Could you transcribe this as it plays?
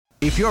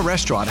If your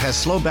restaurant has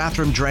slow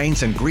bathroom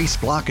drains and grease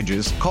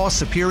blockages, call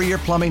Superior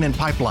Plumbing and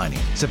Pipelining.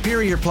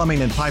 Superior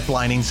Plumbing and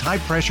Pipelining's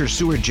high-pressure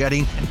sewer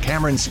jetting and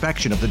camera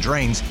inspection of the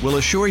drains will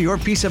assure your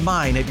peace of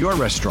mind at your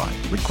restaurant.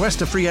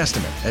 Request a free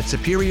estimate at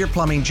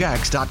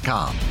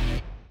SuperiorPlumbingJacks.com.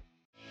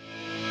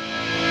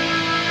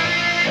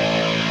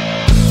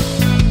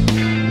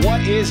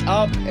 What is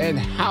up and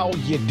how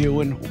you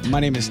doing? My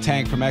name is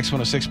Tank from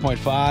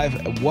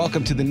X106.5.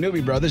 Welcome to the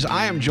Newbie Brothers.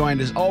 I am joined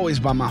as always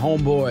by my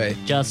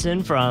homeboy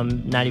Justin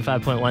from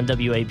 95.1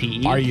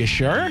 WAPE. Are you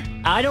sure?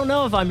 I don't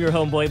know if I'm your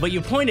homeboy, but you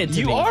pointed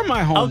to me. You are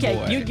my homeboy.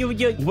 Okay,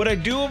 you. Would I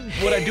do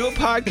a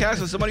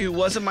podcast with somebody who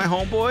wasn't my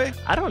homeboy?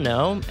 I don't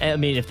know. I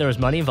mean, if there was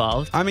money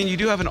involved. I mean, you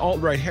do have an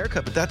alt-right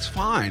haircut, but that's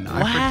fine.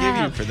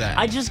 I forgive you for that.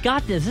 I just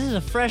got this. This is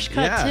a fresh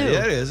cut, too.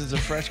 Yeah, it is. It's a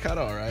fresh cut,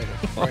 all right.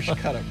 A fresh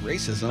cut of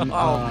racism.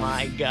 Oh,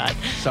 my God.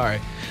 Sorry.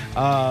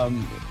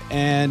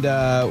 And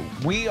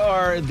we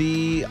are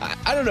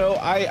I don't know,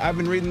 I've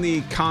been reading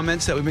the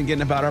comments that we've been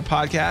getting about our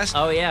podcast.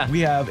 Oh, yeah.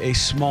 We have a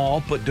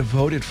small but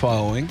devoted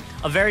following.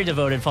 A very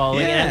devoted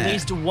following. Yeah. And at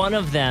least one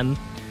of them,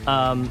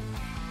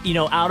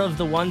 out of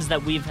the ones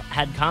that we've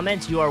had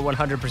comments, you are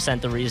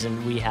 100% the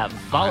reason we have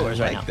followers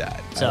right now.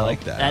 I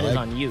like that. That is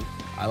on you.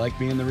 I like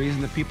being the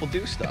reason that people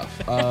do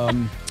stuff.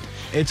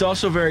 It's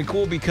also very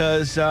cool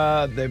because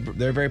they're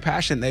very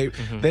passionate.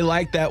 They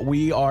like that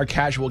we are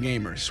casual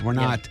gamers. We're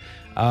not,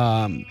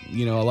 a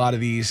lot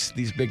of these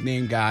big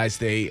name guys.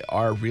 They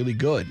are really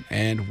good,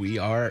 and we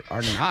are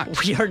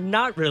not. We are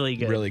not really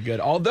good. Really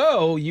good.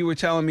 Although you were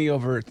telling me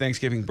over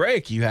Thanksgiving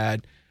break, you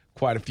had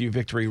quite a few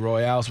victory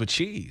royales with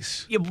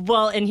cheese. Yeah,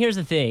 well, and here's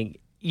the thing.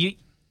 You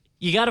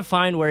got to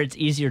find where it's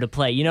easier to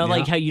play. You know,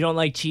 like how you don't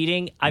like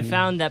cheating? I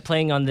found that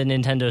playing on the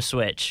Nintendo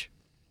Switch,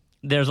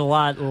 there's a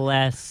lot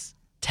less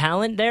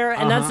talent there,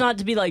 and that's not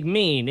to be like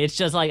mean. It's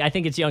just like I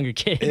think it's younger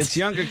kids. It's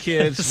younger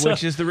kids,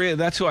 which is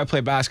that's who I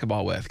play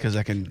basketball with because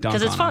I can dunk on them.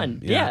 Because it's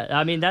fun. Yeah,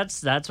 I mean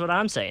that's what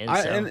I'm saying.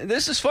 And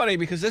this is funny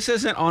because this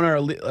isn't on our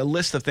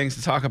list of things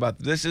to talk about.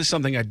 This is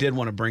something I did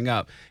want to bring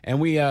up, and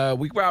we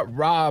brought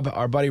Rob,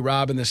 our buddy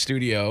Rob, in the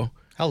studio.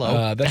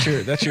 Hello. That's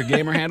your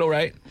gamer handle,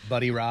 right?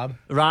 Buddy Rob.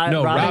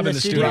 Rob in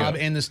the studio. Rob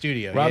in the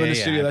studio. Rob in the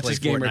studio. That's his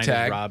gamer Fortnite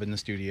tag. Rob in the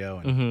studio.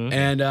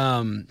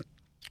 And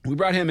we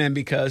brought him in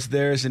because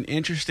there's an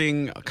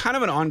interesting, kind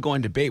of an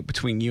ongoing debate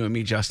between you and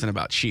me, Justin,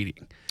 about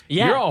cheating.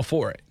 Yeah. You're all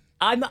for it.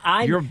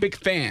 You're a big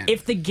fan.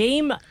 If the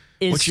game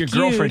is which your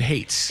skewed, girlfriend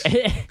hates.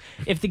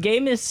 If the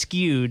game is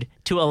skewed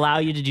to allow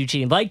you to do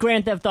cheating, like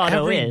Grand Theft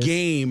Auto Every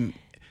game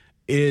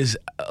is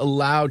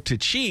allowed to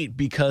cheat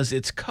because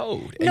it's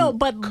code. No,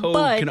 but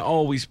code can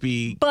always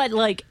be. But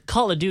like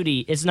Call of Duty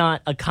is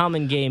not a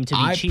common game to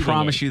be cheating. I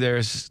promise you,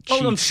 there's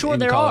cheats I'm sure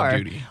in there Call are. of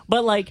Duty.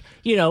 But like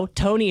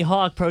Tony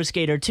Hawk Pro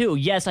Skater 2.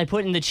 Yes, I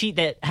put in the cheat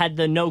that had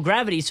the no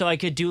gravity, so I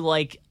could do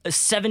like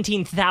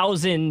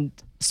 17,000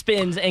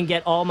 spins and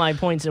get all my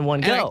points in one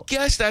go. And I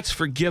guess that's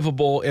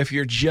forgivable if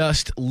you're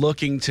just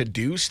looking to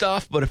do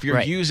stuff, but if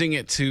you're using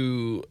it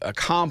to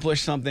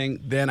accomplish something,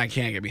 then I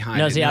can't get behind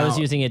it. No, see, I was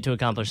using it to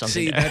accomplish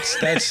something. See,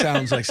 that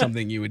sounds like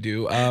something you would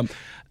do.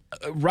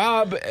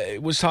 Rob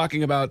was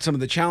talking about some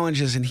of the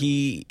challenges, and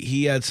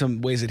he had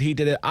some ways that he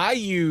did it. I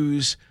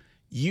use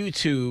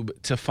YouTube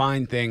to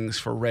find things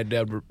for Red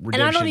Dead Redemption 2.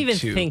 And I don't even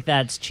think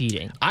that's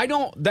cheating. I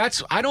don't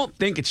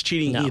think it's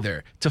cheating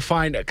either to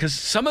find it, because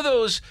some of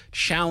those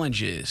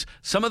challenges,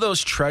 some of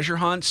those treasure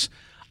hunts,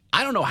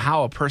 I don't know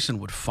how a person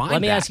would find that.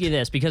 Let me ask you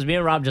this, because me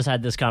and Rob just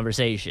had this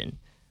conversation.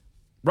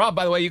 Rob,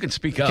 by the way, you can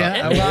speak up.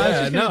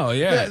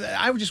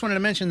 I just wanted to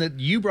mention that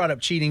you brought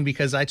up cheating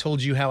because I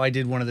told you how I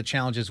did one of the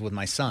challenges with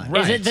my son.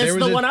 Right. That's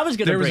the one I was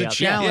going to bring up. There was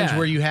a challenge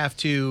where you have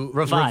to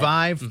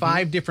revive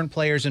five different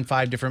players in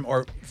five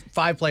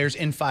players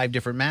in 5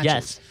 different matches.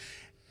 Yes.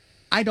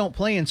 I don't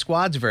play in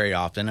squads very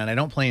often, and I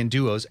don't play in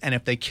duos, and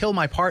if they kill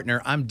my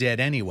partner, I'm dead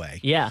anyway.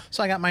 Yeah.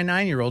 So I got my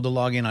 9-year-old to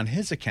log in on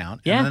his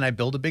account, and then I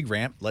build a big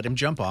ramp, let him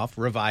jump off,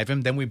 revive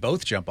him, then we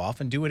both jump off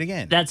and do it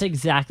again. That's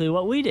exactly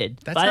what we did.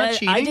 That's not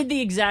cheating. I did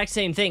the exact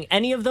same thing.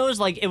 Any of those,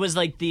 like, it was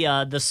like the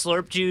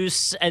slurp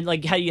juice, and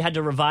like how you had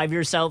to revive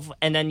yourself,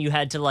 and then you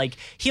had to like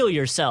heal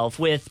yourself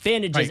with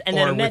bandages, and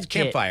then a med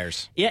kit.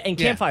 Campfires. Yeah, and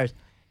campfires.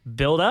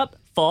 Build up.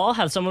 Fall,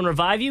 have someone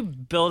revive you,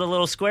 build a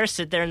little square,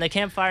 sit there in the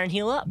campfire and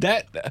heal up.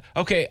 I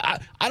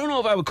don't know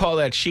if I would call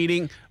that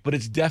cheating, but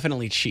it's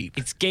definitely cheap.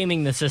 It's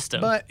gaming the system.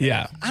 But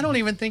I don't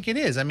even think it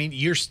is. I mean,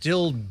 you're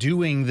still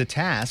doing the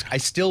task. I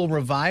still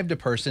revived a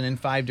person in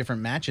 5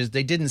 different matches.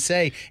 They didn't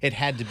say it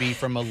had to be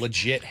from a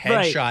legit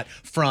headshot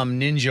from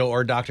Ninja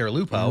or Dr.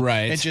 Lupo.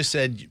 Right. It just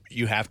said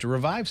you have to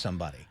revive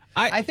somebody.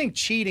 I think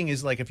cheating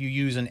is like if you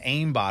use an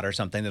aimbot or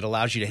something that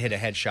allows you to hit a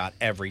headshot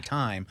every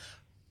time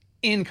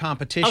in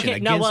competition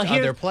against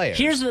other players.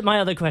 Here's my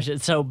other question.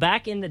 So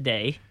back in the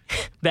day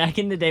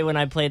when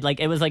I played, like,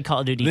 it was like Call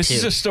of Duty 2. This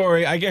is a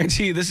story. I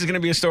guarantee you, this is going to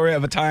be a story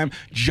of a time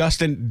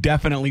Justin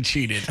definitely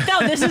cheated. No,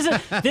 this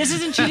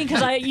isn't cheating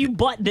because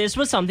this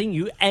was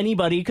something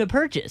anybody could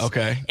purchase.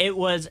 Okay. It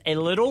was a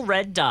little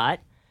red dot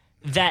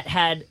that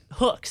had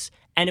hooks.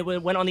 and it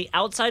went on the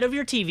outside of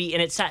your TV,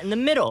 and it sat in the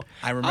middle.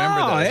 I remember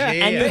those. Yeah.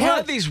 And They you had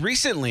had- these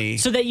recently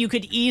So that you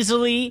could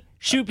easily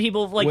shoot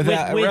people like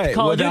without, with right,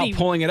 Call of without Duty.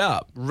 pulling it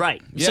up.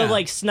 Right. So Yeah.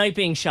 like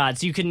sniping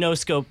shots, you can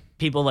no-scope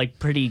people like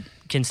pretty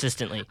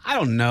consistently. I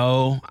don't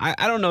know.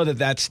 I don't know that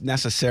that's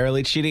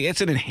necessarily cheating.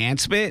 It's an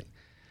enhancement,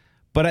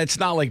 but it's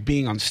not like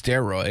being on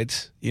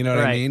steroids. You know what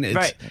I Right, mean?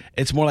 right.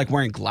 It's more like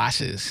wearing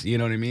glasses. You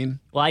know what I mean?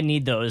 Well, I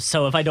need those.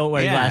 So if I don't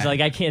wear Yeah. glasses, like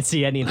I can't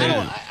see anything.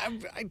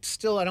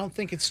 I don't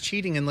think it's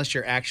cheating unless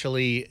you're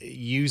actually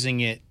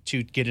using it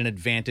to get an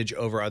advantage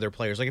over other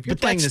players. Like if you're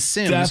But playing The that's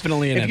Sims,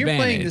 definitely an if you're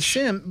playing The advantage.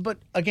 Sim, but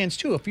against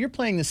two, if you're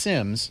playing The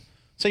Sims,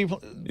 so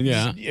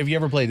Yeah. have you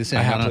ever played The Sims?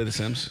 I have don't know. played The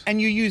Sims.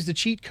 And you use the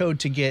cheat code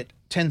to get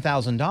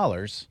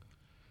 $10,000.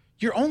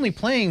 You're only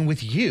playing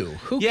with you.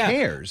 Who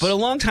cares? But a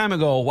long time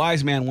ago, a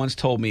wise man once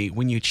told me,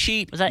 when you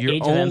cheat, Was that you're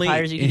Age only, of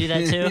Empires? You can do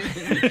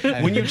that too.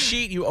 when you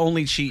cheat, you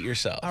only cheat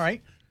yourself. all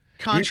right.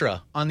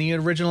 Contra on the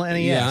original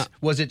NES. Yeah.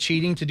 Was it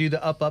cheating to do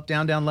the up, up,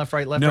 down, down, left,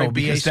 right, No, BA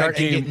because start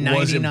that and game get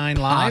 99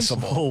 lives? was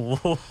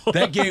impossible.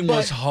 That game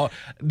was hard.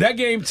 That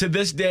game to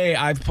this day,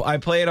 I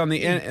play it on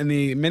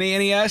the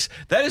mini NES.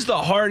 That is the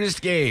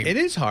hardest game. It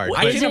is hard.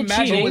 I Is can it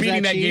imagine cheating? Was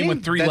beating that cheating? game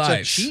with 3 That's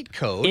lives. a cheat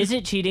code. Is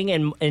it cheating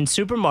in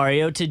Super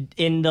Mario to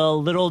in the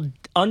little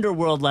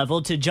underworld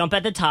level to jump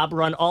at the top,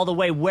 run all the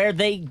way where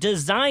they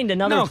designed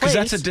another No, place? because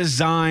that's a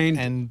design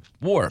And-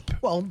 warp.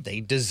 Well,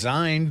 they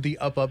designed the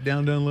up, up,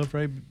 down, down, left,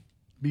 right,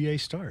 BA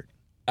start.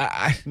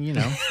 You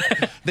know,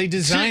 they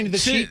designed the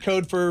cheat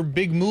code for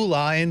Big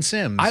Moolah in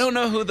Sims. I don't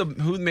know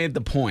who made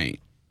the point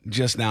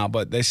just now,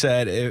 but they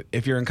said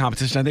if you're in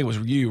competition, I think it was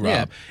you, Rob.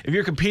 Yeah. If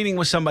you're competing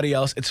with somebody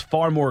else, it's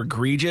far more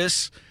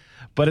egregious.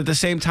 But at the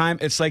same time,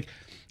 it's like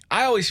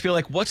I always feel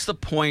like, what's the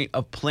point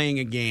of playing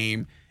a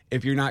game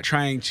if you're not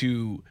trying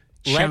to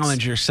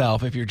challenge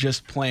yourself? If you're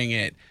just playing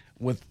it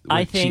with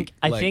I think cheat,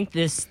 I like- think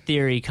this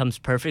theory comes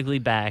perfectly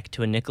back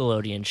to a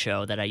Nickelodeon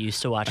show that I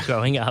used to watch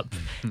growing up,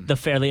 The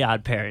Fairly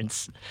Odd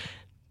Parents.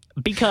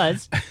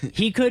 Because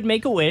he could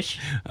make a wish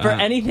for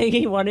anything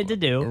he wanted to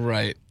do,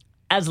 right.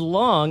 as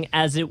long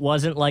as it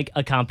wasn't like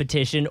a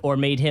competition or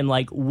made him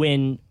like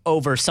win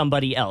over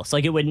somebody else.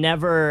 Like it would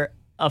never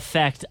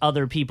affect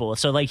other people.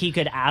 So like he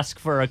could ask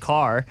for a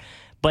car,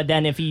 but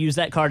then if he used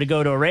that car to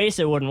go to a race,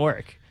 it wouldn't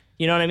work.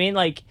 You know what I mean?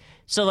 Like,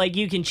 so like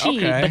you can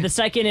cheat, Okay. but the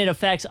second it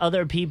affects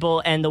other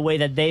people and the way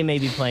that they may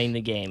be playing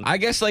the game. I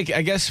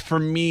guess for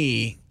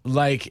me,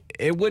 like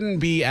it wouldn't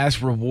be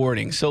as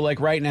rewarding. So like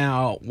right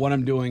now, what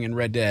I'm doing in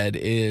Red Dead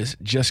is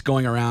just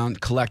going around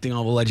collecting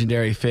all the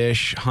legendary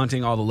fish,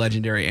 hunting all the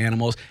legendary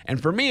animals,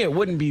 and for me, it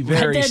wouldn't be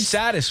very Dead's-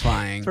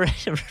 satisfying.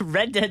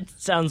 Red Dead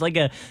sounds like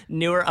a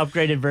newer,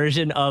 upgraded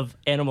version of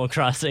Animal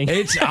Crossing.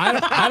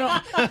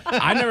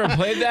 I never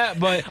played that,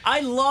 but I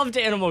loved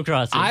Animal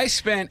Crossing. I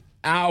spent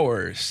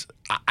hours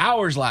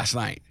last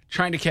night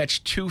trying to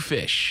catch 2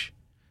 fish.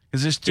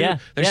 Because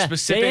there's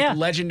specific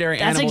legendary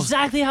That's animals.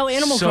 exactly how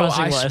Animal So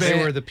Crossing I was. spent- They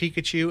were the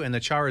Pikachu and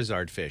the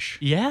Charizard fish.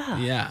 Yeah.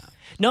 Yeah.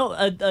 No,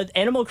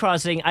 Animal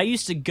Crossing, I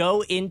used to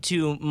go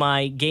into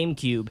my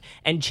GameCube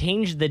and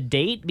change the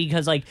date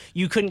because, like,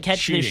 you couldn't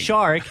catch this Cheating.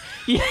 shark.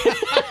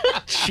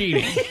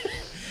 Cheating.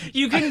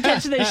 You couldn't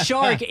catch this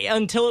shark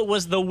until it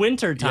was the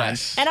winter time.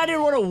 Yes. And I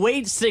didn't want to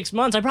wait 6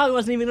 months. I probably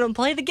wasn't even going to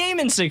play the game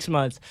in 6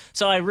 months.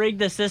 So I rigged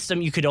the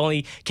system. You could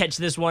only catch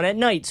this one at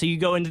night. So you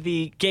go into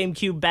the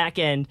GameCube back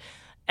end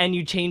and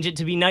you change it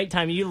to be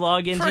nighttime. You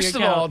log into First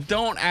your of account. all,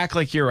 don't act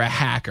like you're a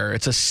hacker.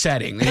 It's a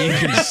setting that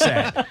you can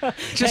set.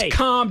 Just Hey.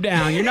 calm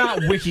down. You're not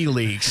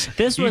WikiLeaks.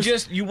 This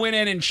was- you went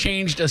in and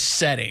changed a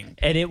setting.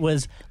 And it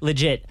was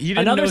legit. You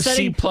didn't know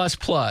C++.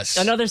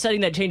 Another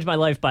setting that changed my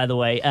life, by the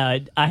way.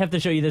 I have to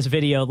show you this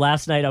video.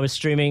 Last night I was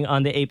streaming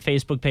on the Ape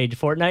Facebook page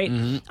Fortnite.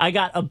 Mm-hmm. I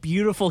got a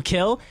beautiful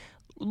kill.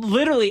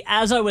 Literally,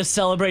 as I was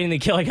celebrating the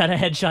kill, I got a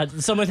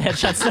headshot. Someone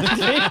headshots me.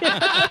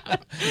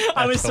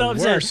 I was so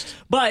upset. worst.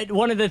 But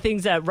one of the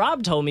things that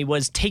Rob told me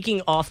was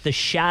taking off the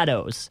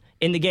shadows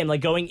in the game,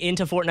 like going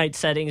into Fortnite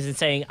settings and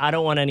saying, I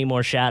don't want any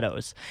more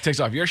shadows.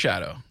 Takes off your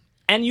shadow.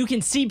 And you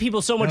can see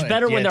people so much No,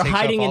 better yeah, when it they're takes off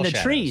hiding in all the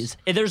shadows. trees.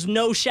 There's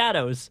no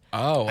shadows.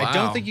 Oh, wow. I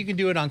don't think you can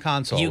do it on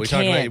console. You we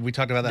can't.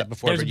 talked about that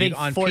before. There's a but big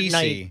on Fortnite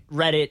PC,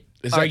 Reddit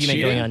Is that argument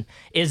cheating? going on.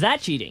 Is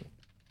that cheating?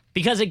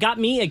 Because it got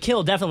me a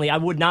kill. Definitely, I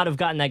would not have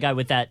gotten that guy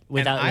with that and I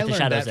without with the learned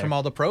shadows that there. from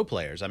all the pro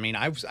players. I mean,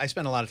 I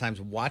spent a lot of times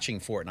watching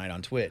Fortnite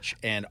on Twitch,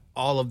 and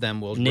all of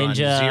them will run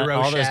Ninja, 0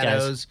 all those guys.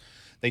 shadows.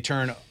 They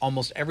turn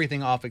almost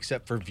everything off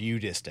except for view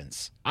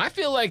distance. I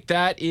feel like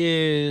that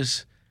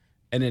is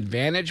an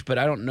advantage, but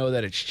I don't know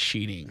that it's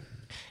cheating.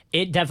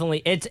 It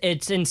definitely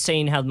it's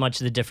insane how much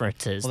the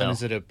difference is. Well, though. then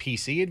is it a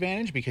PC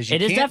advantage? Because you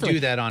It is can't definitely do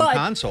that on but,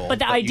 console. But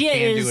the idea you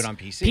can is do it on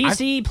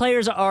PC.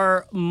 players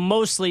are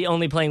mostly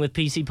only playing with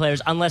PC players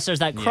unless there's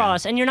that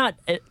cross. And you're not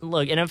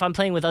look. And if I'm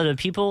playing with other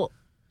people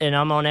and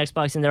I'm on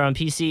Xbox and they're on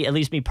PC, at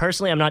least me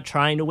personally, I'm not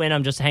trying to win.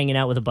 I'm just hanging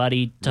out with a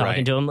buddy, talking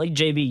Right. to him. Like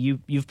JB,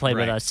 you've played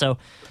with Right. us, so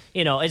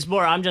you know it's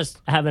more. I'm just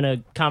having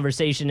a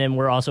conversation and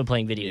we're also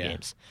playing video Yeah.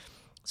 games.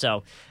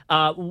 So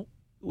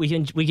we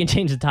can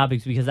change the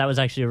topics because that was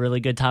actually a really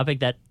good topic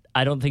that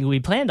I don't think we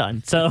planned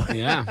on. So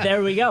Yeah.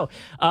 there we go.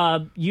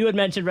 You had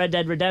mentioned Red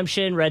Dead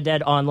Redemption. Red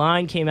Dead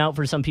Online came out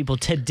for some people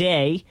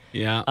today.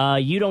 Yeah.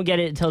 You don't get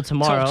it until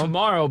tomorrow. Till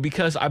tomorrow,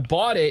 because I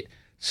bought it.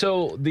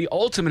 So the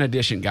Ultimate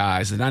Edition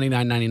guys, the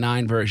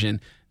 $99.99 version,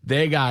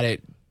 they got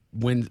it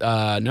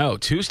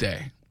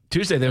Tuesday.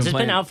 Tuesday they've It's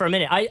been out for a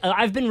minute.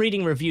 I've been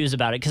reading reviews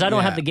about it because I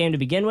don't have the game to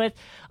begin with.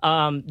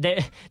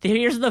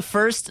 Here's the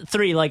first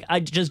three. Like,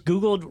 I just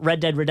Googled Red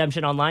Dead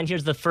Redemption Online.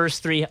 Here's the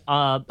first three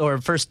or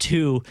first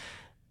two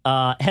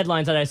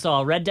headlines that I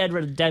saw. Red Dead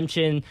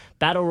Redemption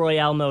Battle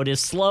Royale mode is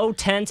slow,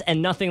 tense,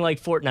 and nothing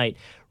like Fortnite.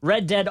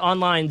 Red Dead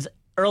Online's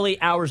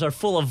early hours are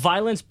full of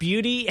violence,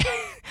 beauty.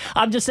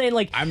 I'm just saying,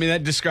 like... I mean,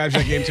 that describes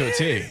that game to a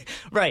T.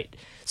 Right.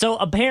 So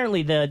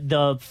apparently the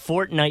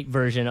Fortnite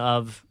version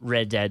of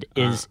Red Dead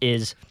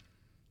is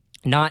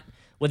not...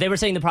 What they were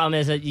saying, the problem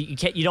is that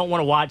you don't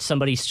want to watch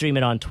somebody stream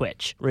it on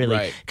Twitch,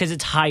 really, because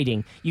it's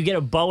hiding. You get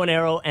a bow and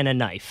arrow and a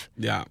knife.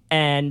 Yeah.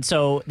 And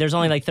so there's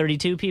only like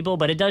 32 people,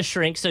 but it does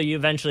shrink, so you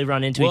eventually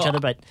run into each other.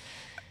 But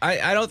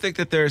I don't think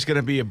that there's going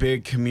to be a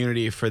big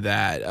community for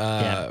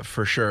that,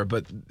 for sure.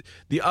 But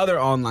the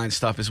other online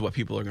stuff is what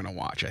people are going to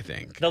watch, I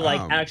think. The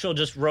actual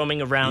just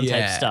roaming around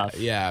type stuff.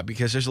 Yeah,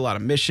 because there's a lot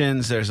of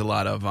missions. There's a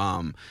lot of,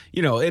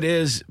 it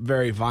is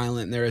very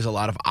violent. And there is a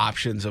lot of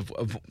options of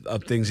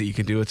things that you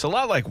can do. It's a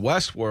lot like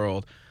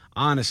Westworld,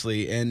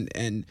 honestly.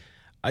 And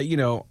I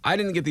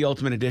didn't get the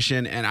Ultimate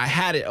Edition, and I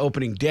had it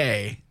opening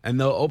day. And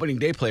the opening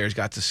day players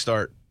got to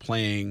start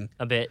playing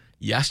a bit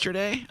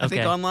yesterday, I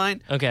think,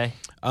 online. Okay.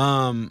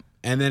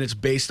 And then it's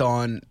based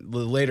on the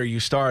later you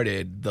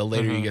started, the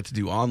later you get to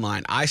do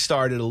online. I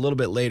started a little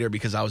bit later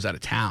because I was out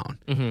of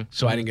town,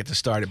 so I didn't get to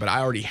start it, but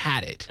I already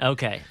had it.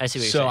 Okay, I see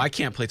what you're saying. So I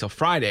can't play till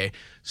Friday.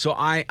 So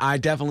I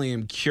definitely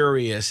am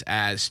curious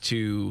as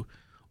to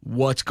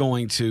what's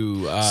going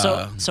to...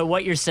 So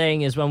what you're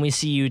saying is when we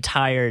see you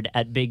tired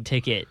at Big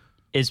Ticket,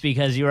 it's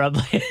because you were up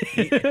late.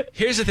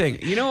 Here's the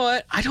thing. You know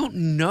what? I don't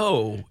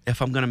know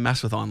if I'm going to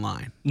mess with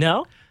online.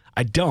 No?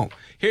 I don't.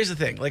 Here's the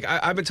thing. Like,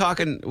 I've been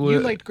talking... You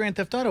liked Grand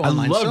Theft Auto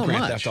Online so much. I love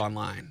Grand Theft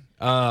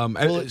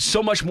Online.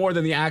 So much more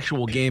than the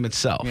actual game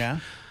itself. Yeah.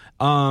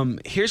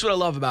 Here's what I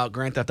love about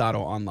Grand Theft Auto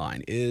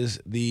Online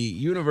is the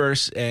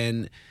universe,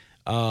 and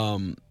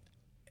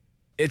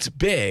it's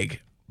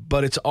big,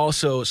 but it's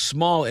also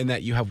small in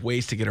that you have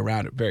ways to get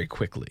around it very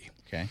quickly.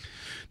 Okay.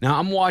 Now,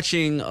 I'm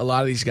watching a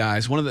lot of these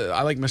guys.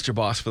 I like Mr.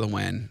 Boss for the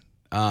win.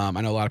 I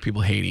know a lot of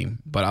people hate him,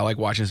 but I like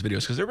watching his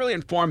videos because they're really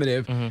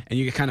informative, and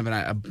you get kind of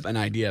an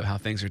idea of how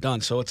things are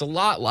done. So it's a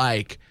lot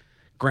like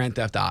Grand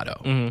Theft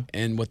Auto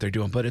and what they're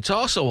doing, but it's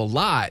also a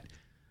lot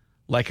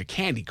like a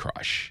Candy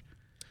Crush.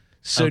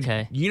 So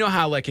you know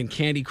how like in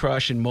Candy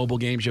Crush and mobile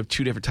games, you have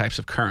two different types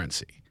of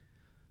currency.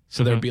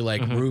 So there'll be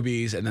like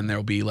rubies, and then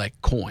there'll be like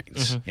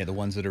coins. Yeah, the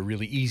ones that are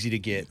really easy to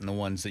get and the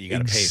ones that you got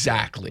to pay for.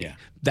 Exactly. Yeah.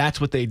 That's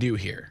what they do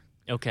here.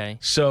 Okay.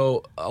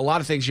 So a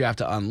lot of things you have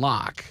to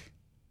unlock.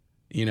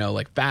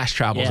 Like fast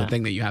travel is a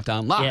thing that you have to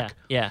unlock.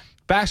 Yeah.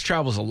 Fast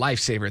travel is a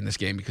lifesaver in this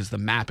game because the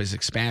map is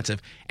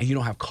expansive and you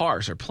don't have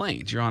cars or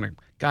planes. You're on a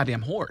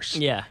goddamn horse.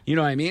 Yeah. You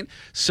know what I mean?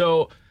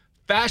 So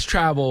fast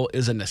travel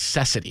is a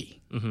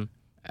necessity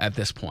at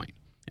this point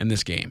in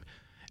this game.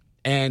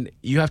 And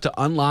you have to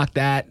unlock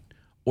that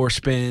or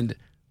spend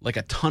like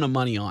a ton of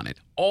money on it.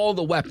 All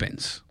the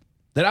weapons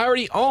that I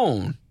already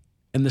own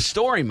in the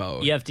story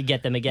mode. You have to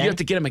get them again? You have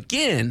to get them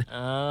again,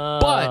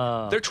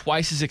 but they're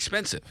twice as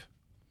expensive.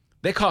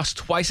 They cost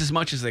twice as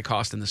much as they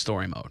cost in the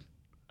story mode.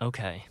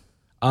 Okay.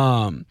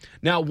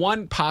 Now,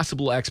 one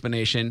possible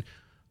explanation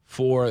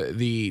for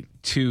the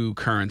two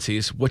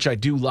currencies, which I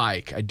do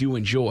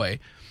enjoy,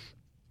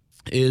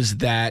 is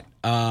that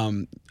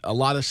a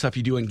lot of stuff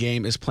you do in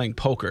game is playing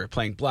poker,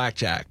 playing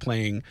blackjack,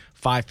 playing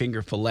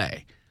five-finger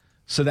fillet.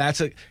 So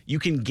you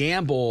can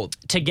gamble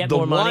to get the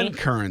more money? one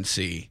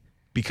currency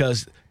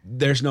because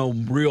there's no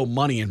real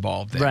money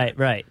involved there.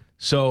 Right.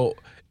 So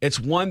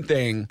it's one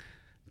thing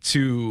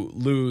to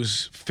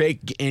lose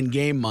fake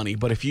in-game money,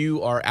 but if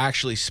you are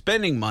actually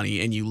spending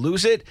money and you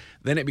lose it,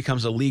 then it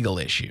becomes a legal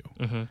issue.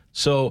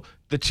 So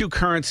the two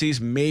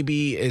currencies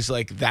maybe is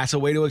like that's a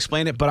way to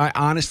explain it, but I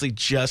honestly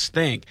just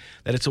think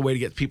that it's a way to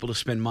get people to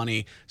spend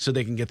money so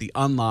they can get the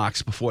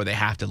unlocks before they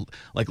have to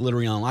like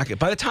literally unlock it.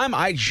 By the time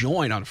I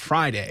join on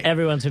Friday,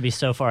 everyone's gonna be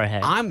so far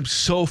ahead. I'm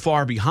so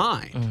far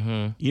behind,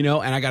 and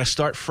I got to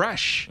start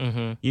fresh.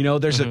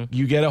 There's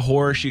you get a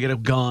horse, you get a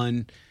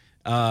gun,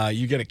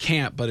 you get a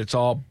camp, but it's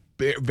all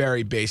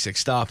very basic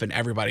stuff, and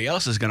everybody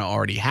else is going to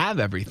already have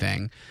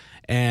everything.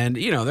 And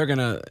they're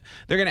gonna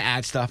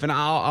add stuff, and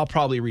I'll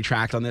probably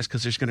retract on this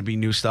because there's gonna be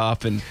new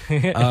stuff and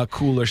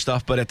cooler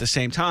stuff. But at the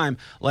same time,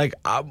 like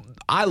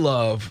I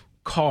love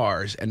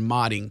cars and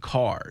modding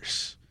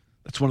cars.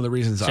 That's one of the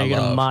reasons I love. So you're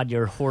gonna mod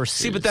your horses.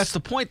 See, but that's the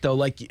point, though.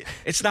 Like,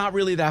 it's not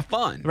really that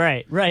fun.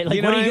 Right. Like,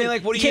 you know what I mean?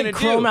 Like, what are you gonna do?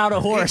 Chrome out a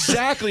horse.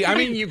 Exactly. I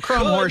mean, you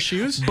chrome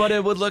horseshoes, but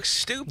it would look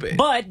stupid.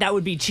 But that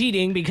would be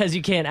cheating because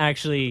you can't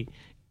actually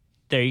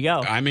There you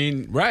go. I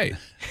mean, right.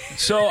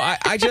 So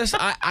I just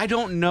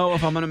don't know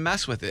if I'm gonna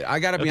mess with it. I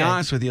gotta be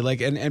honest with you.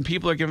 Like, and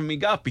people are giving me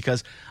guff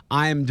because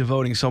I'm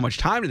devoting so much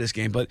time to this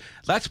game. But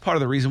that's part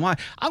of the reason why.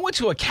 I went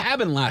to a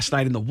cabin last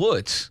night in the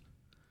woods.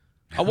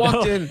 I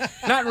walked in,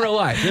 not in real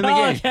life, in the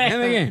game. Okay.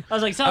 In the game. I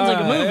was like, sounds like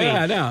a movie.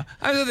 Yeah, no.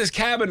 I was at this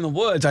cabin in the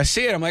woods. I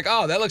see it. I'm like,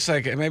 oh, that looks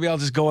like it. Maybe I'll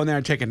just go in there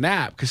and take a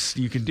nap because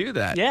you can do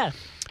that. Yeah.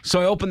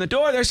 So I open the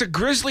door. There's a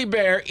grizzly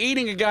bear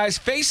eating a guy's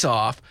face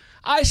off.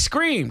 I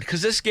screamed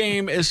because this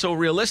game is so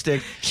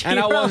realistic, and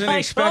I wasn't like,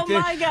 expecting. oh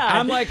my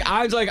God.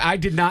 I was like, I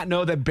did not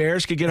know that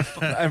bears could get a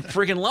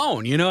freaking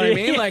loan. You know what I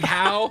mean? Like,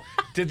 how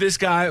did this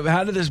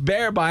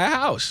bear buy a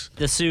house?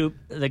 The soup.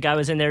 The guy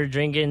was in there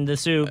drinking the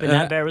soup, and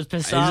that bear was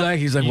pissed off.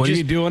 He's like, what are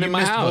you doing in my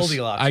missed house?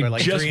 Goldilocks I by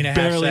like just 3.5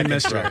 barely seconds,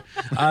 missed bro. her.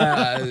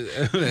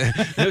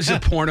 It was a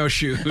porno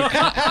shoot. No.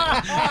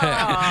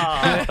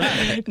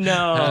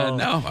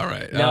 No, all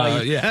right.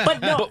 No, yeah. But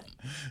no.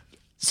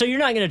 So you're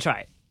not going to try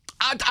it,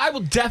 I will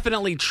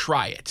definitely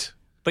try it.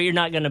 but you're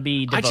not going to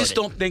be devoted. I just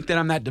don't think that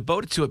I'm that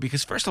devoted to it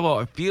because, first of all,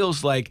 it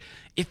feels like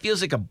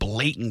a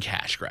blatant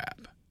cash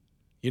grab.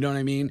 You know what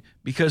I mean?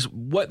 Because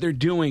what they're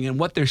doing and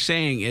what they're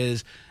saying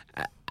is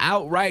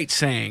outright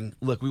saying,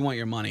 look, we want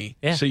your money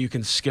so you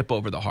can skip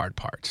over the hard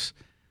parts,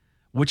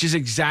 which is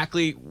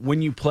exactly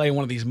when you play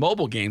one of these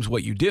mobile games,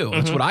 what you do.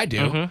 That's what I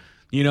do.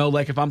 You know,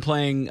 like if I'm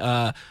playing,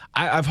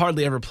 I've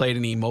hardly ever played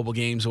any mobile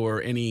games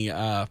or any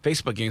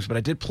Facebook games, but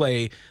I did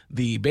play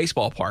the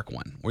baseball park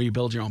one where you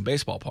build your own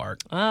baseball park.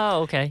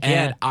 Oh, okay.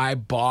 And I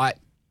bought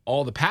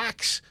all the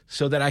packs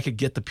so that I could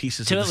get the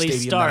pieces To of at the least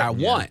stadium that I start.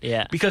 want.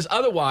 Yeah. Because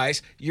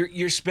otherwise,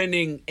 you're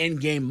spending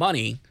in-game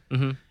money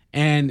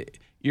and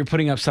you're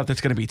putting up stuff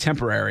that's going to be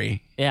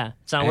temporary. Yeah,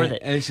 it's not worth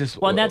it. And it's just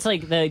Well, that's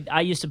like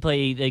I used to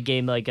play the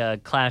game like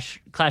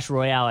Clash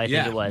Royale, I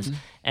think it was.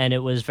 And it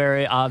was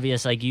very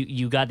obvious, like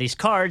you got these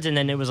cards, and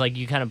then it was like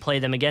you kind of play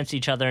them against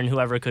each other, and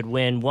whoever could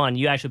win won.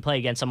 You actually play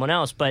against someone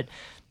else, but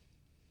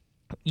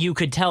you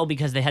could tell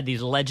because they had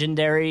these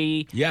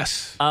legendary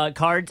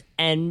cards,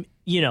 and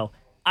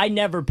I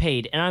never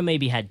paid, and I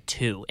maybe had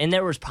 2, and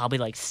there was probably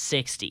like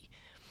 60.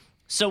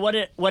 So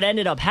what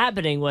ended up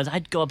happening was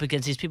I'd go up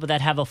against these people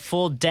that have a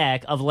full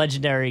deck of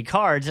legendary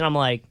cards, and I'm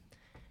like,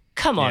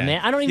 come on, man,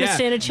 I don't even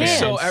stand a chance.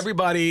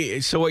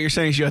 So what you're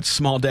saying is you had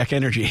small deck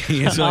energy.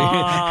 Hey.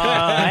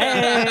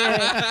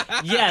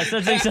 Yes,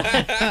 that's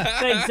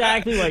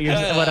exactly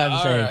what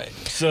I'm saying. Right.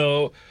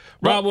 So,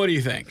 Rob, what do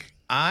you think?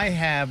 I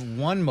have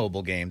one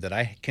mobile game that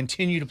I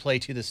continue to play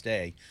to this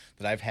day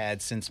that I've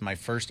had since my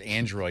first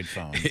Android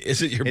phone.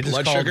 Is it your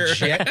blood called sugar?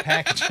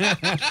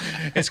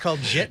 Jetpack. It's called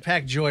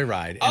Jetpack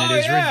Joyride, and it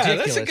is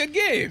ridiculous. That's a good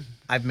game.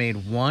 I've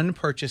made one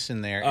purchase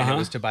in there, and it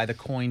was to buy the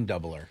coin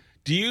doubler.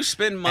 Do you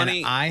spend money?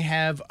 And I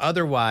have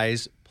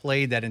otherwise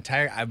played that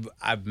entire.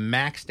 I've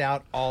maxed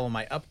out all of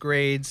my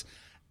upgrades.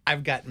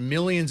 I've got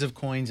millions of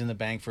coins in the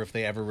bank for if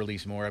they ever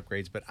release more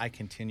upgrades, but I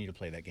continue to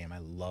play that game. I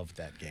love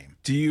that game.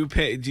 Do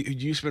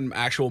you spend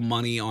actual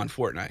money on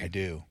Fortnite? I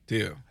do.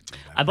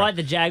 I bought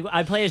the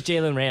I play as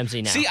Jalen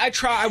Ramsey now. See,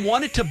 I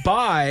wanted to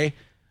buy.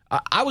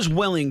 I was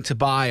willing to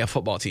buy a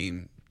football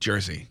team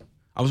jersey.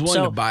 I was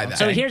willing to buy that.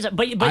 So here's I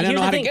here's don't know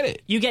the how thing. to get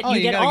it. You get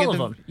all of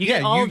them. You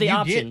get all of the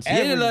options.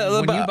 When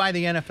you buy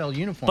the NFL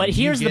uniform, But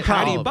here's the problem.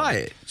 How do you buy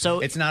it? So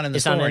it's not in the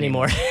it's store not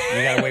anymore.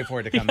 You got to wait for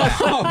it to come back.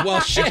 Oh, well,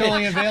 shit. It's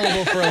only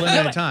available for a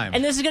limited time.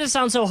 And this is going to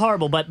sound so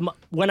horrible, but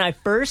when I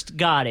first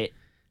got it,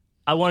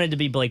 I wanted to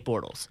be Blake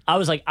Bortles. I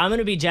was like, I'm going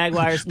to be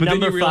Jaguars But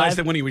number then you realized 5.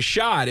 that when he was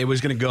shot, it was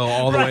going to go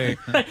all the way.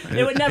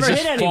 It would never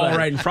just hit anybody. fall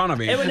right in front of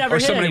me. It would never or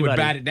hit somebody would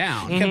anybody. bat it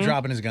down. He kept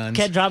dropping his guns.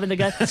 Kept dropping the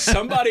gun.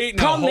 Somebody,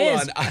 no, Problem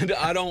hold is- on.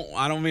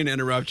 I don't mean to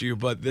interrupt you,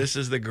 but this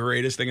is the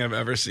greatest thing I've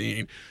ever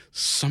seen.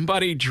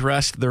 Somebody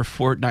dressed their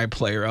Fortnite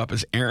player up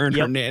as Aaron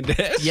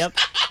Hernandez. Yep.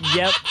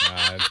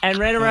 And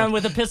ran around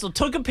with a pistol,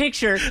 took a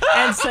picture,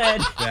 and said,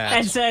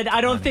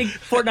 I don't think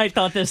Fortnite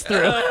thought this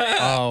through.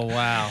 Oh,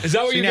 wow. Is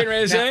that what you're getting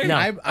ready to say? No.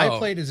 I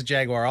played as a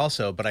Jaguar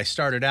also, but I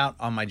started out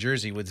on my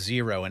jersey with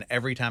 0, and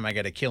every time I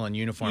got a kill in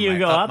uniform, You I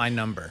go up up. my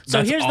number. So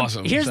That's here's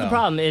awesome. the So,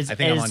 problem is I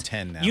think I'm on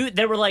 10 now.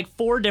 There were like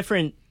 4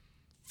 different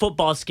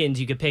football skins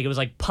you could pick. It was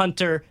like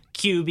punter,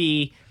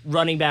 QB,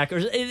 running back, or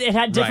it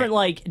had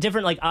different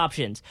different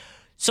options.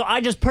 So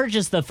I just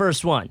purchased the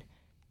first one,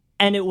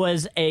 and it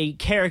was a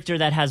character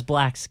that has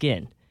black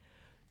skin.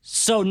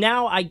 So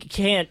now I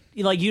can't,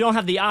 you don't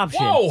have the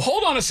option. Whoa,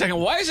 hold on a second.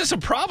 Why is this a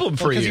problem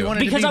for 'cause you? you wanted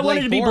Because I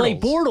wanted to be Blake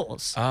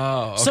Bortles.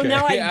 Oh, okay. So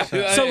now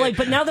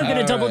but now they're going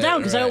to double down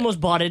because I right. almost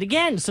bought it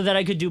again so that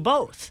I could do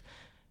both.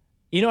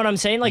 You know what I'm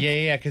saying? Like,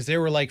 Yeah, because there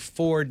were like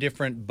 4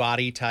 different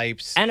body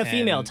types. and a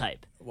female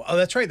type. Oh,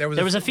 that's right. There was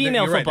There was a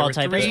female you're right, there football were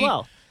type as 3.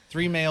 well.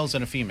 3 males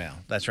and a female.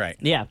 That's right.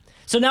 Yeah.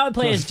 So now I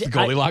play as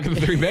Goldilocks and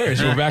the Three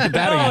Bears. We're back at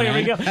that Oh,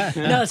 again. here we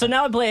go. No, so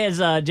now I play as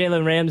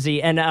Jalen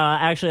Ramsey, and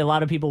actually a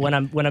lot of people when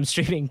I'm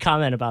streaming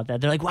comment about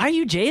that. They're like, "Why are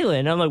you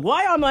Jalen?" I'm like,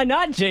 "Why am I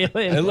not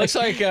Jalen?" It looks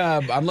like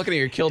I'm looking at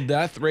your kill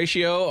death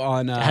ratio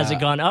on. Has it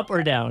gone up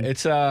or down?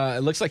 It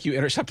looks like you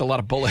intercept a lot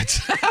of bullets.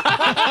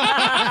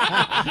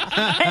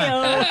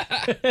 Hey-o.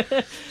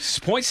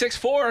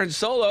 0.64 in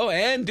solo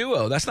and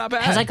duo. That's not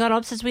bad. Has that gone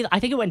up since we? I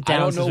think it went down I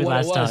don't since know we what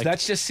last it was. talked.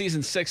 That's just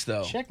season 6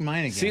 though. Check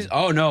mine again.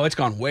 Oh no, it's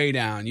gone way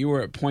down. You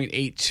were at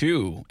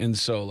 0.82 in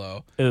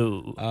solo.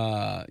 Ooh.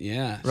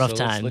 Yeah. Rough so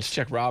times. Let's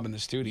check Rob in the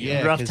studio.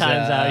 Yeah, Rough 'cause,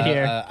 times out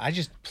here. I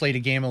just played a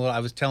game a little. I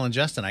was telling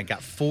Justin I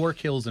got 4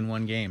 kills in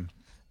one game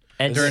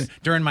It's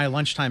during my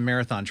lunchtime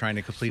marathon trying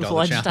to complete all the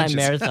lunchtime challenges.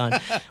 marathon.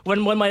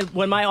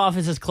 when my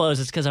office is closed,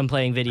 it's because I'm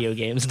playing video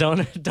games.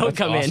 Don't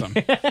come awesome.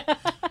 in.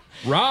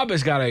 Rob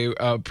has got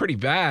a pretty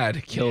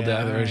bad kill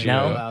death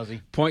ratio. No.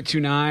 Lousy.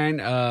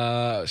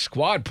 0.29,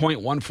 squad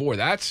 0.14.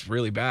 That's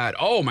really bad.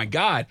 Oh my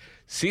God.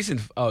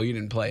 Oh, you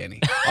didn't play any.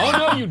 Oh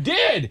no, you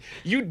did.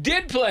 You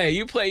did play.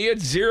 You had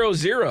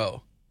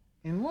 0-0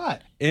 In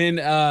what?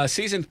 in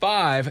season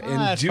 5 in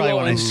that's probably duo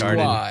when I and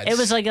started. squads. It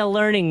was like a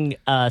learning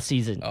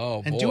season.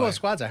 oh boy. And duo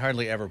squads, I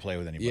hardly ever play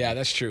with anybody. Yeah,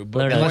 that's true. But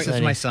Learn Unless Point-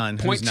 it's my son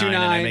who's 9 and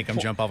I 0.29, make him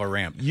jump off a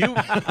ramp.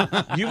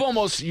 you've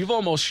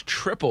almost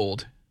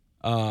tripled.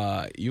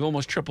 You've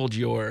almost tripled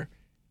your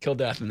kill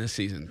death in this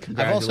season. I've also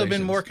been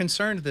Congratulations. more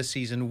concerned this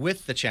season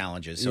with the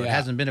challenges, so it Yeah.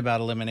 hasn't been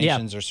about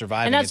eliminations or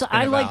surviving. And that's It's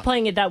been I like about-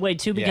 playing it that way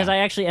too because Yeah. I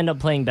actually end up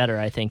playing better.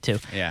 I think too.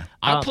 Yeah.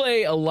 I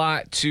play a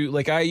lot too.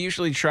 Like I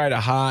usually try to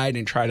hide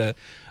and try to.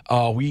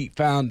 We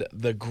found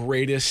the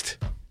greatest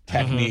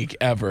technique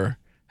ever.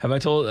 Have I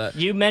told?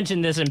 You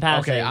mentioned this in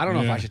passing. Okay, I don't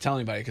know if I should tell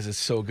anybody because it's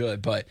so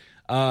good. But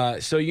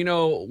so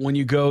when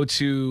you go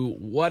to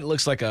what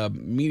looks like a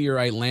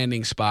meteorite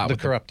landing spot, The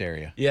with corrupt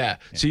area. yeah.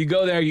 So you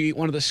go there, you eat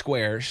one of the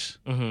squares,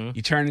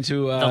 you turn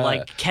into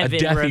like Kevin a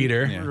Death Rem-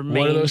 Eater. Remain-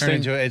 One of those Turn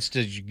things. into it's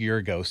you're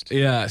a ghost.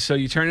 Yeah, so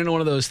you turn into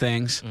one of those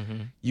things.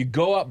 You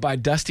go up by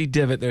Dusty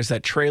Divot. There's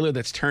that trailer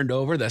that's turned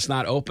over that's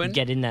not open.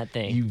 Get in that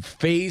thing. You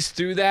phase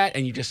through that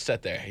and you just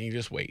sit there and you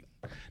just wait.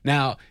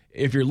 Now,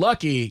 if you're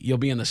lucky, you'll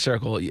be in the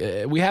circle.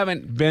 We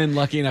haven't been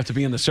lucky enough to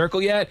be in the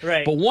circle yet.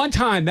 Right. But one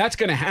time that's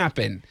going to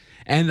happen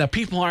and the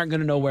people aren't going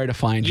to know where to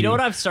find you. You know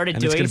what I've started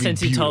and it's doing gonna be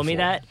since you told me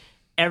beautiful. that?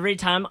 Every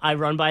time I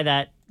run by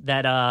that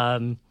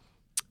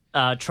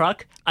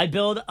truck, I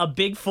build a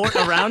big fort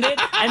around it,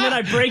 and then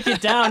I break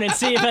it down and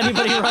see if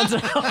anybody runs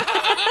out.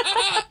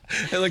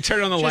 And like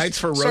turn on the lights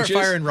for Start roaches.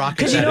 firing rockets.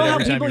 Because you at it know how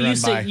every time people you run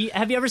used by. to.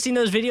 Have you ever seen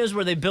those videos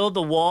where they build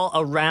the wall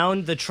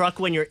around the truck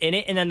when you're in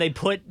it, and then they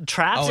put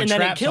traps, Oh, and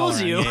then it traps all kills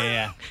around. you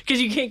Yeah.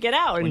 because you can't get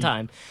out in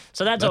time.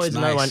 So that's always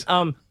another nice.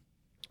 one.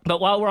 But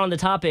while we're on the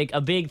topic,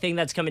 a big thing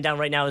that's coming down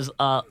right now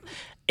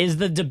is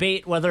the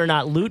debate whether or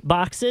not loot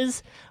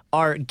boxes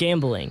are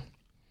gambling.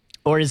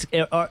 Or is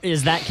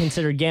that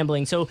considered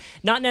gambling? So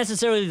not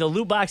necessarily the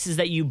loot boxes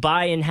that you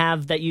buy and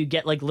have that you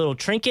get like little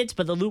trinkets,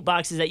 but the loot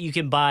boxes that you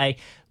can buy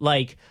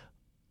like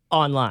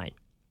online.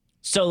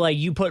 So like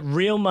you put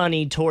real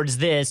money towards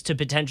this to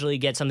potentially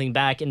get something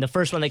back. And the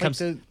first one that comes,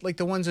 Like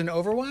the ones in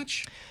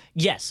Overwatch?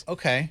 yes.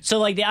 Okay. So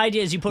like the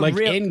idea is you put Like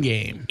real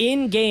in-game.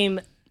 in-game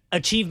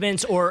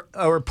achievements or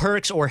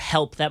perks or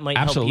help that might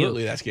help you.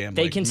 Absolutely, that's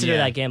gambling. They consider Yeah.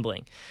 that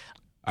gambling.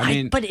 I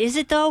mean, but is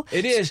it though?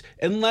 it is,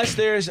 unless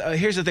there's.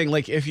 Here's the thing: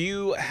 like, if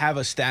you have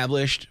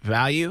established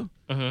value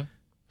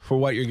for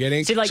what you're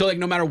getting, See, like- so like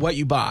no matter what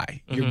you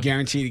buy, you're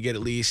guaranteed to get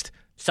at least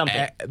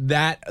Something.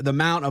 the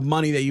amount of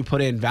money that you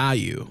put in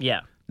value.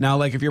 Yeah. Now,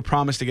 like if you're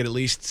promised to get at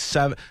least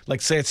 $7,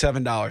 like say it's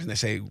 $7, and they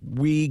say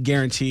we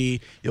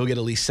guarantee you'll get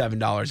at least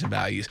 $7 in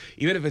values,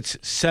 even if it's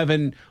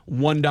 $1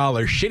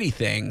 shitty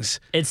things,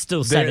 It's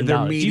still they're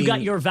 $7. You got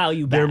meeting- your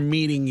value they're back.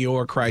 meeting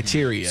your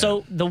criteria.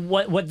 So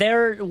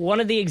one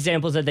of the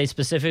examples that they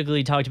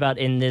specifically talked about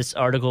in this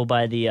article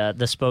by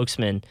the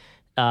spokesman,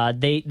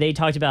 they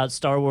talked about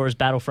Star Wars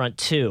Battlefront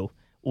 2,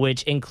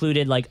 which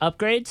included like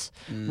upgrades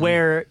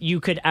where you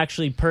could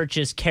actually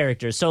purchase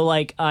characters. So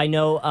like I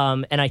know,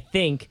 and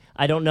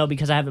I don't know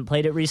because I haven't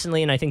played it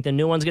recently, and I think the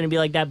new one's going to be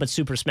like that. But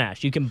Super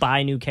Smash, you can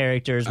buy new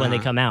characters when they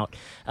come out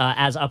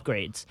as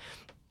upgrades.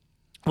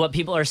 What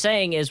people are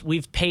saying is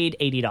we've paid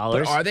 $80.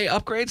 But are they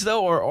upgrades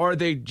though, or are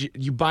they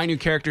you buy new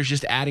characters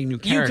just adding new You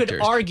could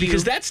characters? argue-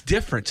 because that's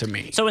different to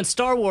me. So in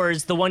Star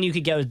Wars, the one you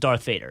could get was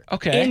Darth Vader.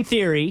 Okay. In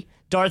theory,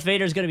 Darth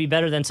Vader is going to be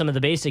better than some of the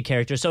basic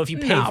characters. So if you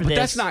pay No, for but this,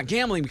 that's not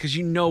gambling because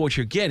you know what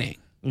you're getting.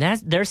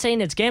 they're saying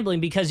it's gambling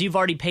because you've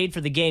already paid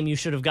for the game. You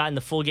should have gotten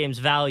the full game's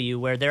value.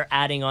 Where they're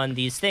adding on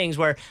these things.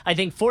 Where I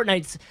think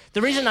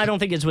the reason I don't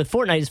think it's with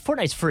Fortnite is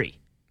Fortnite's free.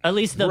 At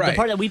least the Right.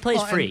 part that we play is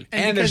Well, free.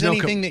 And there's because no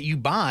anything that you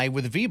buy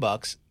with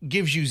V-Bucks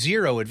gives you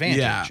zero advantage.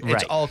 Yeah. It's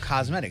Right. all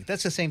cosmetic.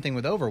 That's the same thing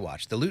with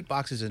Overwatch. The loot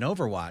boxes in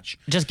Overwatch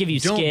Just give you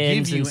don't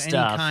skins give you and any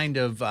stuff. kind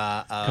of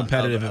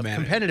Competitive of advantage.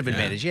 Competitive Yeah.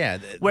 advantage, yeah.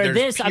 Where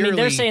There's this, I mean, they're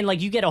purely- saying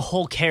like you get a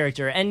whole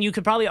character, and you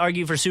could probably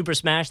argue for Super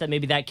Smash that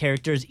maybe that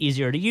character is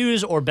easier to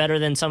use or better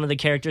than some of the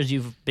characters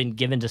you've been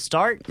given to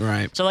start.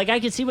 Right. So like I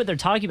could see what they're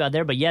talking about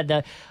there, but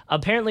yeah,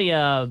 apparently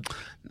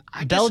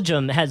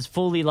Belgium has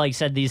fully like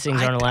said these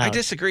things aren't allowed. I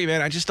disagree,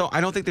 man.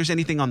 I don't think there's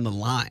anything on the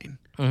line.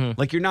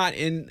 Like you're not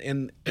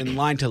in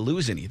line to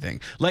lose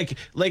anything. Like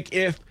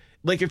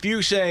if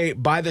you say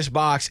buy this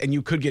box and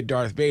you could get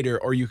Darth Vader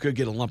or you could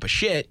get a lump of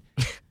shit,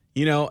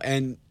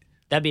 and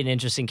That'd be an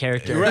interesting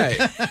character. right,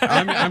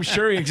 I'm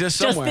sure he exists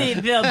Just somewhere.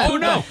 the Oh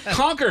no,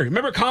 Conquer!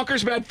 Remember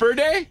Conquer's Bad Fur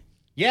Day?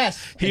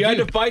 Yes. You I had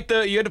do. to fight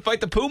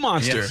the poo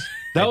monster. Yes,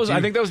 that I was do.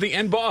 I think that was the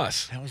end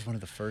boss. That was one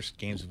of the first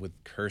games with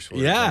curse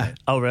words. Yeah. in it.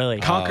 Oh really?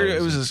 Conquer.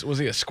 It was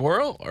he a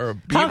squirrel or a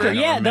beaver? Conquer, I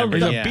don't yeah, remember.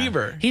 the- He's Yeah. a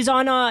beaver. He's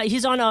on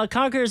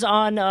Conker's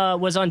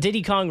was on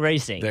Diddy Kong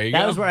Racing. There you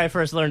That go. was where I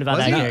first learned about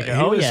Was that he? character.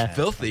 He Oh was yeah.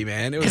 filthy,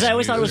 man. Because I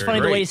always thought it was funny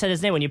the way he great. said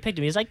his name when you picked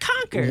him. He was like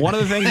Conker. One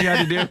of the things you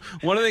had to do.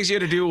 One of the things you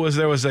had to do was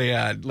there was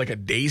a like a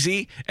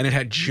daisy, and it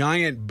had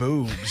giant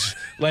boobs,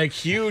 like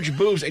huge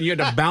boobs, and you had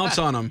to bounce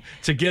on them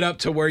to get up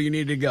to where you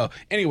needed to go.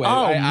 Anyway,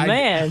 Oh, I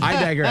man. I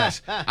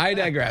digress. I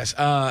digress.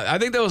 I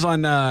think that was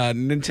on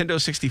Nintendo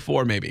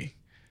 64, maybe.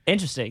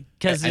 Interesting,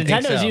 because I think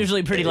Nintendo's so.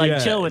 usually pretty like Yeah.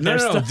 chill with no, their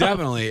no, stuff.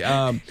 definitely.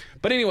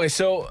 But anyway,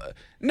 so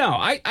no,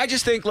 I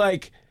just think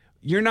like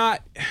you're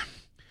not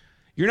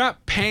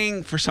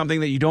paying for something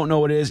that you don't know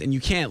what it is, and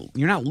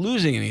you're not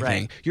losing anything.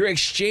 Right. You're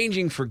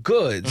exchanging for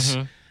goods.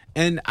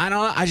 And I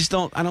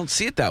don't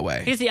see it that way.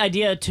 I guess the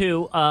idea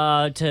too,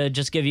 to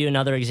just give you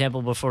another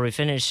example before we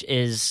finish,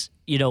 is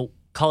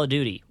Call of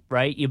Duty,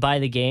 right? You buy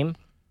the game,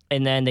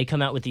 and then they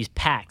come out with these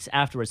packs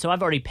afterwards. So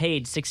I've already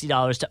paid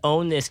 $60 to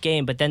own this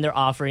game, but then they're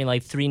offering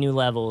like 3 new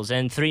levels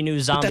and 3 new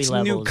zombie That's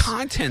levels. new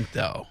content,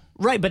 though.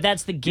 Right, but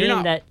that's the game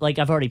not- that like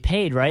I've already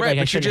paid, right? Like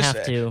I but you're shouldn't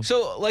have to.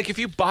 So, like, if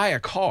you buy a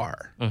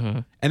car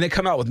and they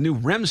come out with new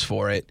rims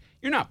for it,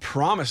 you're not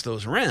promised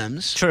those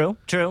rims. True.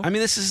 I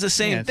mean, this is the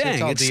same Yeah, thing.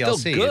 It's all it's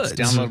DLC. still good. It's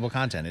downloadable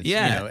content. It's,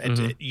 Yeah.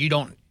 you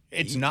don't.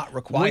 It's not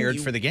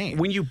required for the game.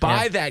 When you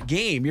buy that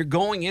game, you're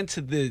going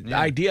into the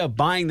idea of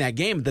buying that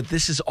game that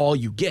this is all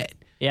you get.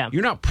 Yeah.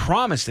 You're not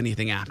promised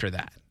anything after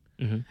that.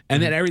 And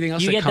then everything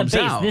else You that get the comes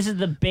base. out. This is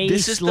the base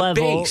This is the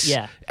level. base.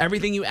 Yeah.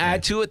 Everything you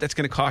add to it, that's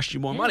going to cost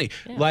you more money.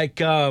 Like,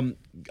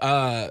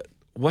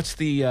 what's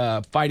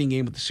the fighting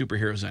game with the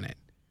superheroes in it?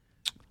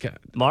 Okay.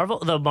 The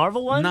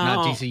Marvel one? No.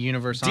 Not DC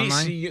Universe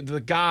Online? DC, the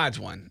Gods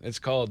one. It's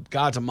called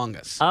Gods Among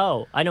Us.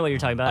 Oh, I know what you're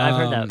talking about. I've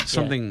heard that. Yeah.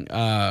 Something.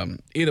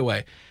 Either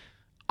way,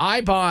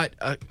 I bought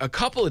a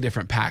couple of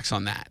different packs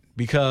on that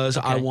because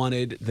I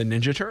wanted the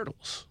Ninja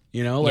Turtles.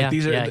 Like Yeah,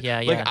 these are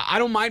yeah. like I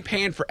don't mind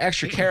paying for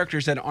extra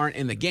characters that aren't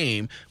in the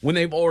game when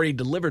they've already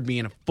delivered me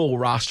in a full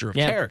roster of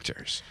Yeah.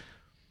 characters.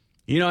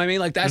 You know what I mean?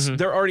 Like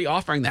they're already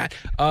offering that.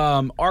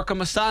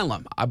 Arkham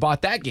Asylum, I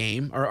bought that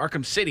game, or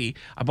Arkham City,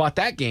 I bought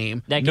that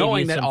game, That gave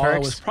knowing you that some all I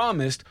perks. was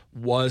promised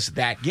was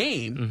that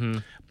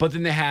game. But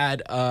then they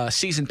had a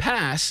season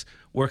pass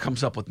where it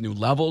comes up with new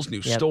levels,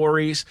 new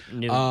stories,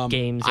 New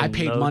games I and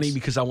paid modes. money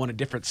because I wanted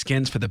different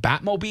skins for the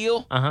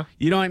Batmobile.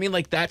 You know what I mean?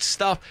 Like that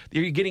stuff.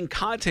 You're getting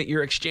content.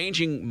 You're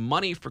exchanging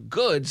money for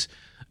goods,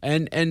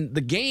 and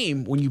the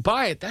game when you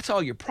buy it, that's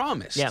all you're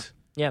promised.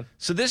 Yeah.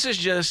 So this is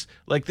just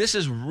like this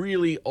is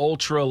really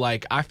ultra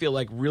like I feel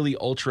like really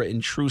ultra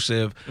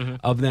intrusive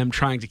of them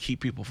trying to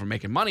keep people from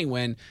making money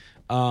when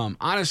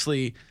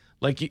honestly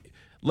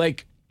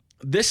like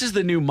this is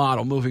the new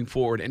model moving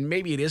forward, and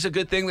maybe it is a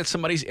good thing that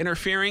somebody's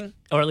interfering.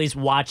 Or at least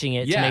watching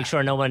it to make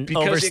sure no one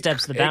because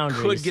oversteps the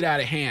boundaries. It could get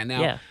out of hand.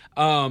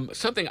 Now,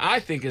 something I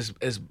think is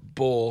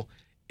bull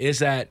is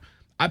that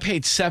I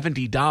paid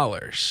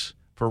 $70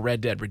 for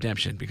Red Dead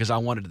Redemption because I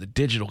wanted the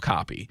digital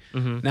copy.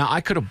 Now,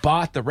 I could have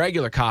bought the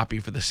regular copy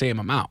for the same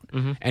amount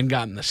and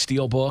gotten the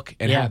steelbook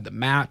and had the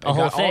map and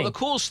whole got all thing. the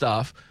cool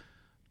stuff.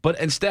 But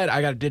instead,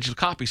 I got a digital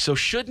copy. So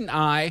shouldn't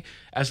I,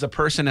 as the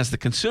person, as the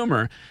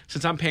consumer,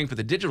 since I'm paying for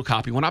the digital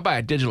copy, when I buy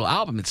a digital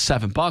album, it's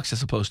 $7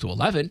 as opposed to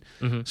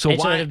 $11. So It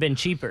why should have been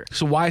cheaper.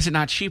 So why is it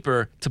not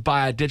cheaper to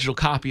buy a digital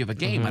copy of a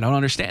game? I don't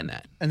understand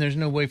that. And there's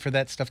no way for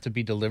that stuff to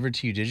be delivered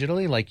to you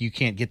digitally? Like you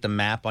can't get the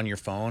map on your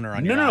phone or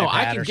on your No. iPad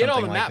I can or get all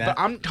the something map, like that?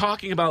 but I'm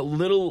talking about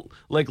literal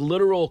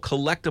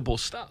collectible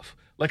stuff,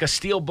 like a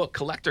steelbook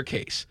collector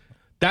case.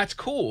 That's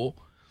cool.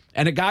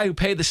 And a guy who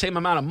paid the same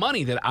amount of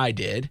money that I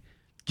did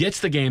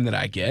gets the game that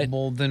I get.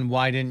 Well, then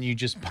why didn't you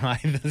just buy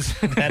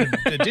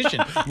that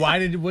edition?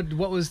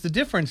 What was the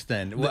difference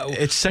then? What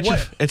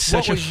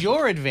was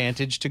your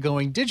advantage to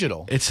going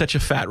digital? It's such a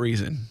fat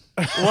reason.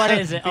 What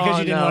is it? Because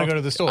you didn't want to go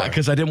to the store.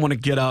 Because I didn't want to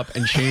get up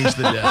and change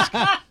the disc.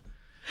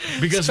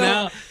 Because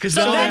now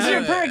that's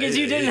your perk is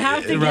you didn't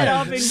have to get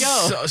up and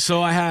go.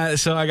 So I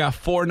got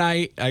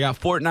Fortnite.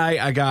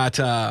 I got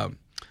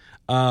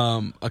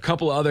a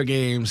couple of other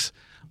games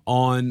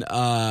on.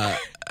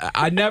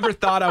 I never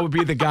thought I would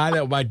be the guy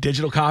that would buy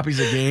digital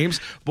copies of games,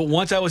 but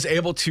once I was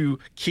able to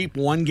keep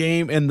one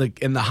game in the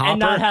hopper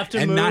not have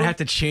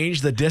to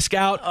change the disc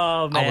out,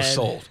 Oh, man. I was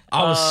sold.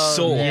 I was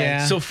sold.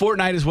 Yeah. So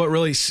Fortnite is what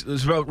really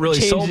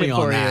Changed sold me it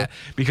on for that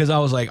because I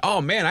was like,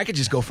 oh man, I could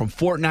just go from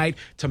Fortnite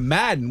to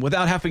Madden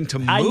without having to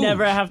move. I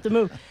never have to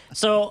move.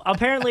 So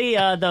apparently,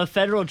 the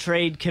Federal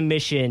Trade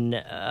Commission,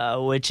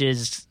 which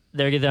is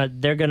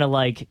they're gonna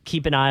like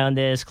keep an eye on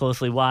this,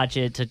 closely watch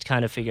it to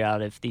kind of figure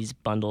out if these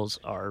bundles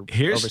are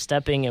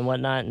overstepping and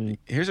whatnot. And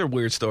here's a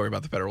weird story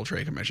about the Federal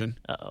Trade Commission.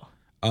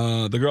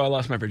 uh-oh. The girl I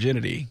lost my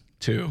virginity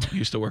to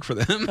used to work for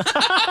them.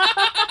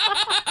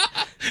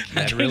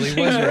 That really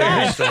was a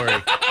weird story.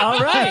 All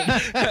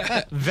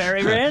right,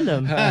 very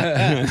random.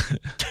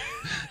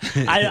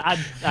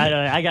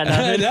 I got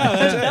nothing.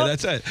 No,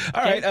 that's it.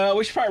 All right,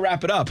 we should probably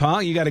wrap it up, huh?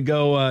 You got to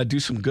go do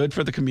some good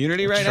for the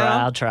community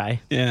now. I'll try.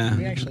 Yeah. Did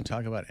we actually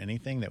talk about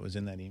anything that was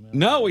in that email?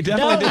 No, we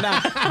definitely did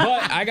not.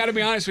 But I got to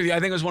be honest with you, I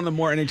think it was one of the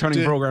more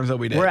entertaining programs that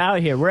we did. We're out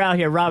here,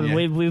 Robin.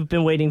 Yeah. We've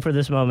been waiting for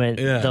this moment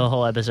the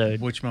whole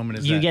episode. Which moment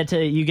is you that?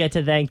 You get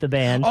to thank the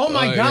band. Oh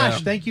my gosh! Yeah.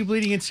 Thank you,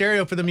 Bleeding in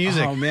Stereo, for the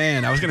music. Oh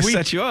man, I was going to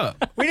set you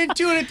up. We didn't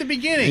do it at the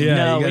beginning. Yeah,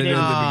 No, you we got to do it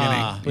didn't.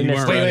 at the We beginning. You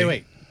missed weren't it. ready.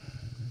 Wait.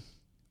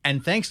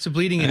 And thanks to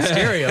Bleeding in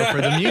Stereo for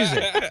the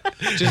music.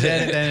 Just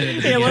edit that in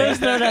at the Yeah, beginning. let us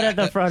know that at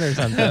the front or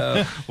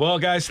something. Well,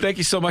 guys, thank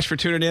you so much for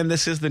tuning in.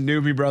 This is the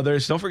Newbie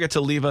Brothers. Don't forget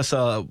to leave us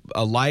a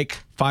like,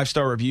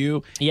 5-star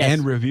review,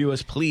 and review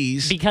us,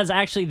 please. Because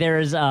actually,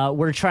 there's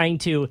we're trying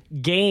to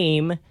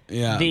game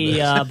the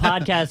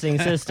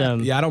podcasting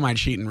system. Yeah, I don't mind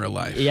cheating in real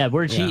life. Yeah,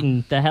 we're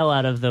cheating the hell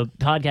out of the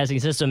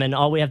podcasting system, and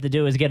all we have to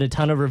do is get a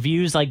ton of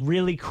reviews, like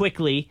really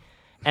quickly,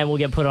 and we'll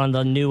get put on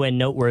the new and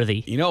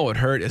noteworthy. You know what would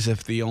hurt is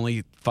if the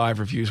only 5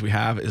 reviews we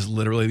have is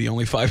literally the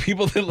only 5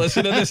 people that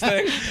listen to this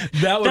thing.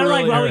 That would They're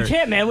really like, well, hurt. we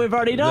can't, man. We've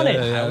already done it.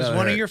 I was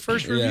one of your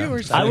first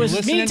reviewers. I was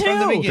listening me from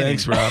the too. beginning.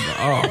 Thanks, Rob.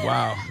 Oh,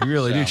 wow. You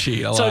really do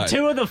cheat a So lot.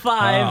 2 of the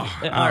 5.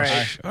 Oh, all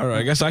right. All right.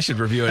 I guess I should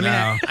review it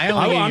now.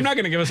 I'm not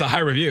going to give us a high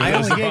review. I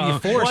That's only the gave you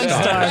problem. 4 1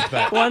 stars.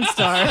 star. 1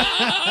 star.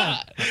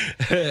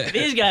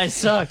 These guys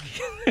suck.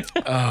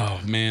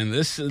 Oh man,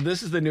 this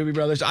is the Newbie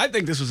Brothers. I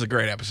think this was a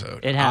great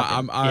episode. It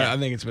happened. I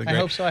think it's been great. I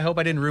hope so. I hope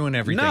I didn't ruin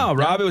everything. No,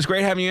 Rob, it was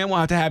great having you in. We'll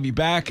have to have you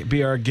back.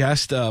 Be our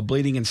guest,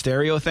 Bleeding in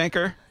Stereo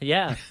thanker.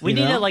 Yeah, we You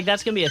need know? it. Like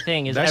that's gonna be a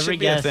thing. Is That every should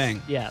be a guest?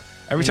 thing. Yeah.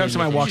 Every time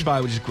somebody walks by,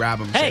 we just grab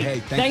them and say, Hey,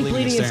 "Hey, thank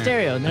Bleeding in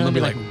Stereo." And And they'll be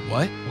they'll like, be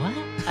 "What? What?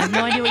 I have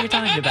no idea what you're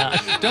talking about.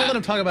 Don't let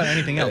him talk about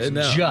anything else.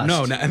 No. Just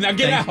No, now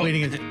get thanks, out.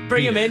 Bleeding in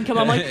Bring him in. Come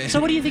on, Mike. So,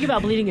 what do you think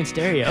about Bleeding in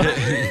Stereo?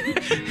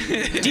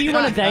 Do you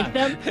want to thank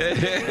them?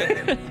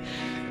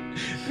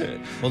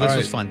 Well, this All was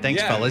right. fun.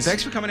 Thanks, fellas.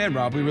 Thanks for coming in,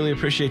 Rob. We really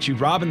appreciate you.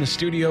 Rob in the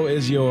studio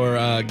is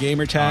your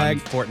gamer tag.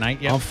 On Fortnite,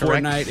 yep, on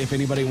correct. Fortnite, if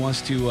anybody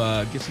wants to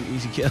get some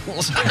easy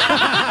kills.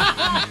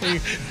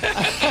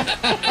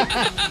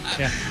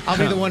 Yeah, I'll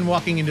be the one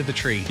walking into the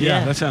tree.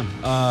 Yeah. That's him.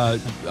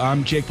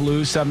 I'm Jake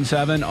Blue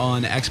 77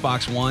 on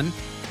Xbox One.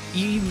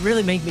 You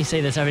really make me say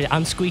this every day.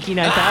 I'm Squeaky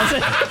 9000.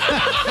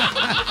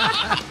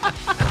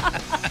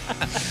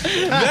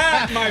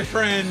 That, my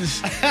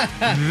friends,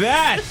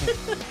 that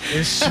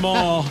is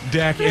small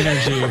deck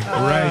energy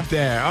right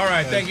there. All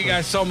right, thank you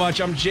guys so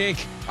much. I'm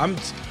Jake. I'm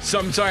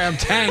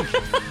Tank.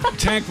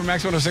 Tank from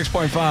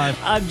X106.5.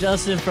 I'm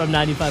Justin from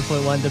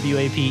 95.1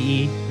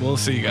 WAPE. We'll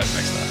see you guys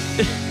next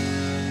time.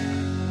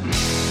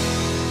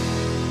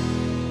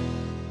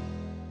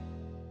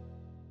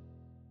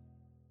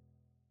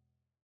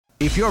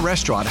 If your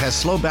restaurant has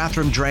slow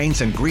bathroom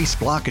drains and grease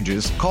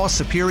blockages, call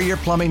Superior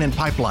Plumbing and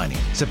Pipelining.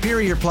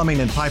 Superior Plumbing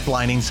and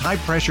Pipelining's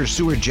high-pressure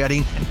sewer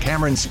jetting and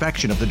camera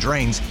inspection of the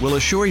drains will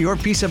assure your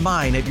peace of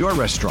mind at your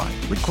restaurant.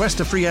 Request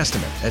a free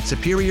estimate at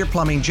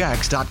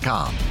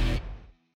SuperiorPlumbingJacks.com.